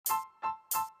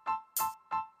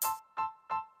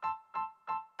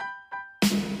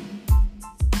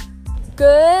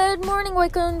Good morning,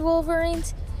 Wakeland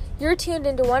Wolverines. You're tuned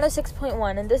into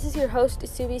 106.1, and this is your host,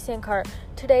 Subi Sankar,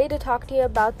 today to talk to you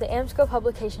about the AMSCO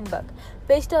publication book.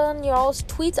 Based on y'all's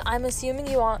tweets, I'm assuming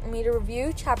you want me to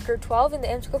review Chapter 12 in the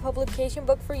AMSCO publication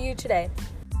book for you today.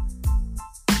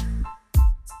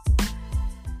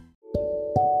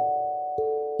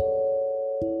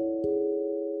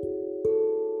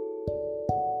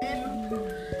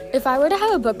 If I were to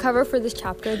have a book cover for this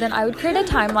chapter, then I would create a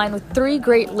timeline with 3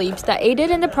 great leaps that aided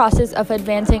in the process of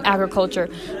advancing agriculture.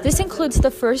 This includes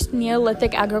the first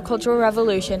Neolithic agricultural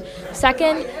revolution,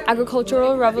 second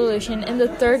agricultural revolution, and the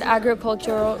third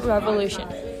agricultural revolution.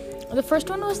 The first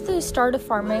one was the start of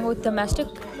farming with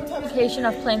domestication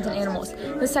of plants and animals.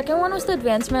 The second one was the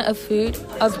advancement of food,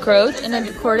 of growth, in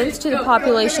accordance to the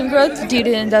population growth due to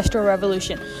the Industrial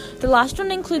Revolution. The last one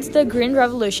includes the Green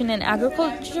Revolution and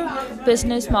agricultural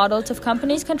business models of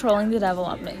companies controlling the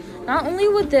development. Not only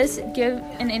would this give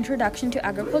an introduction to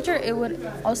agriculture, it would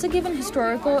also give an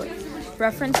historical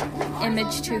reference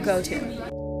image to go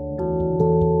to.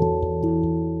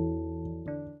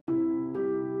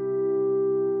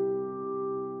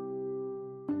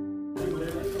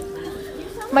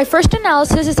 My first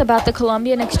analysis is about the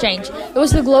Columbian Exchange. It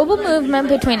was the global movement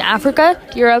between Africa,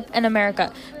 Europe, and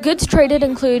America. Goods traded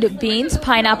include beans,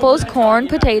 pineapples, corn,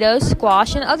 potatoes,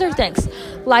 squash, and other things.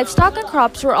 Livestock and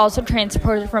crops were also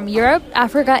transported from Europe,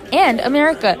 Africa, and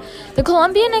America. The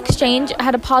Columbian Exchange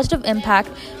had a positive impact,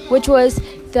 which was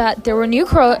that there were new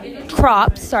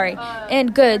crops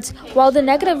and goods, while the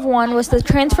negative one was the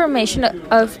transformation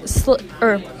of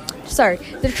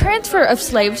the transfer of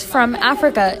slaves from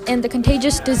Africa and the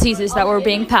contagious diseases that were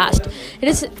being passed. It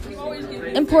is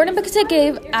important because it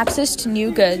gave access to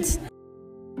new goods.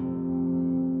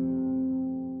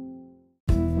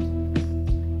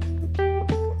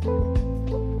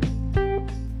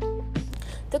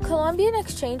 The Columbian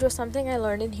Exchange was something I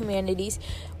learned in humanities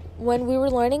when we were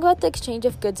learning about the exchange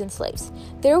of goods and slaves.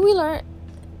 There we learned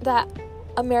that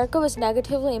America was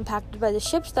negatively impacted by the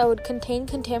ships that would contain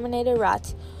contaminated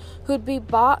rats who would be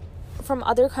bought from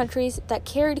other countries that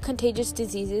carried contagious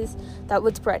diseases that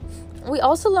would spread. We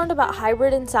also learned about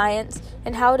hybrid in science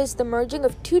and how it is the merging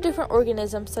of 2 different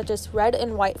organisms such as red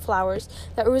and white flowers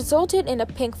that resulted in a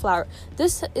pink flower.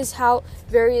 This is how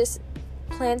various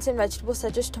plants and vegetables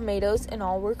such as tomatoes and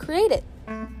all were created.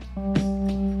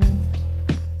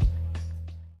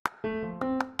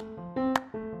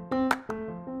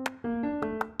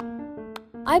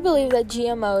 I believe that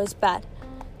GMO is bad.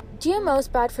 GMO is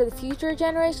bad for the future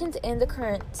generations and the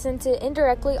current, since it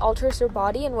indirectly alters their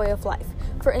body and way of life.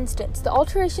 For instance, the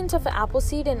alterations of an apple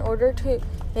seed in order to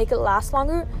make it last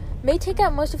longer may take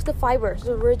out most of the fibers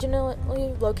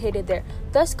originally located there,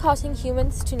 thus causing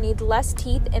humans to need less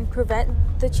teeth and prevent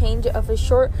the change of a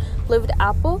short-lived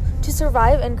apple to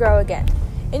survive and grow again.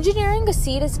 Engineering a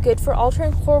seed is good for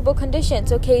altering horrible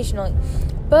conditions occasionally,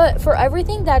 but for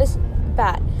everything that is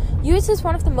bad. U.S. is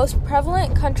one of the most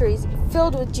prevalent countries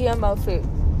filled with GMO food.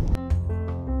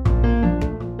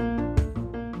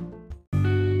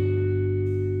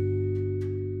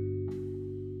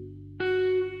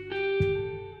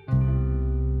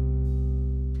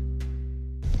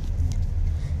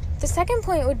 The second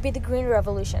point would be the Green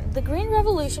Revolution. The Green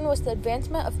Revolution was the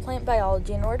advancement of plant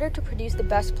biology in order to produce the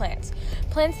best plants.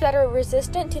 Plants that are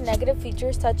resistant to negative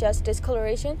features such as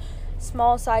discoloration,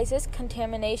 small sizes,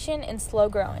 contamination, and slow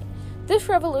growing. This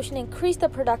revolution increased the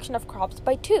production of crops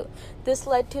by 2. This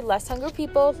led to less hungry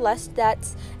people, less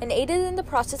deaths, and aided in the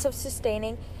process of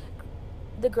sustaining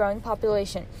the growing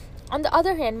population. On the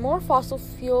other hand, more fossil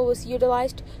fuel was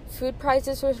utilized, food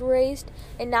prices were raised,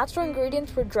 and natural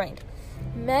ingredients were drained.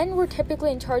 Men were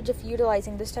typically in charge of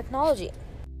utilizing this technology.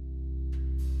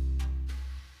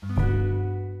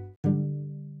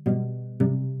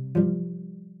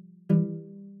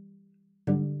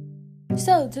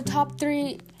 So, the top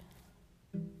 3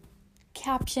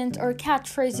 captions or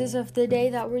catchphrases of the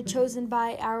day that were chosen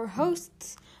by our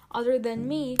hosts, other than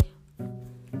me,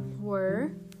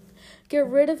 were get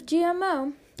rid of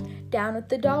GMO, down with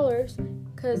the dollars,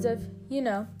 because of,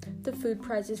 the food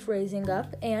prices raising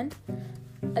up, and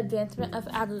advancement of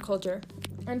agriculture.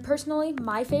 And personally,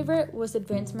 my favorite was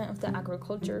advancement of the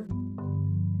agriculture.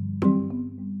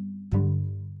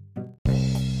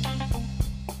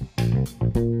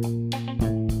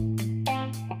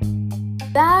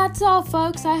 That's all,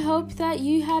 folks. I hope that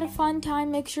you had a fun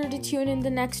time. Make sure to tune in the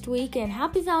next week. And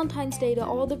happy Valentine's Day to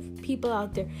all the people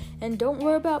out there. And don't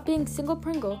worry about being single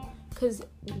Pringle, because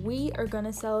we are going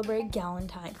to celebrate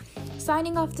Galentine.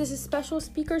 Signing off, this is special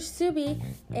speaker Subi,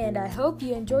 and I hope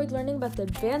you enjoyed learning about the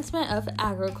advancement of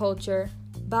agriculture.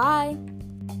 Bye!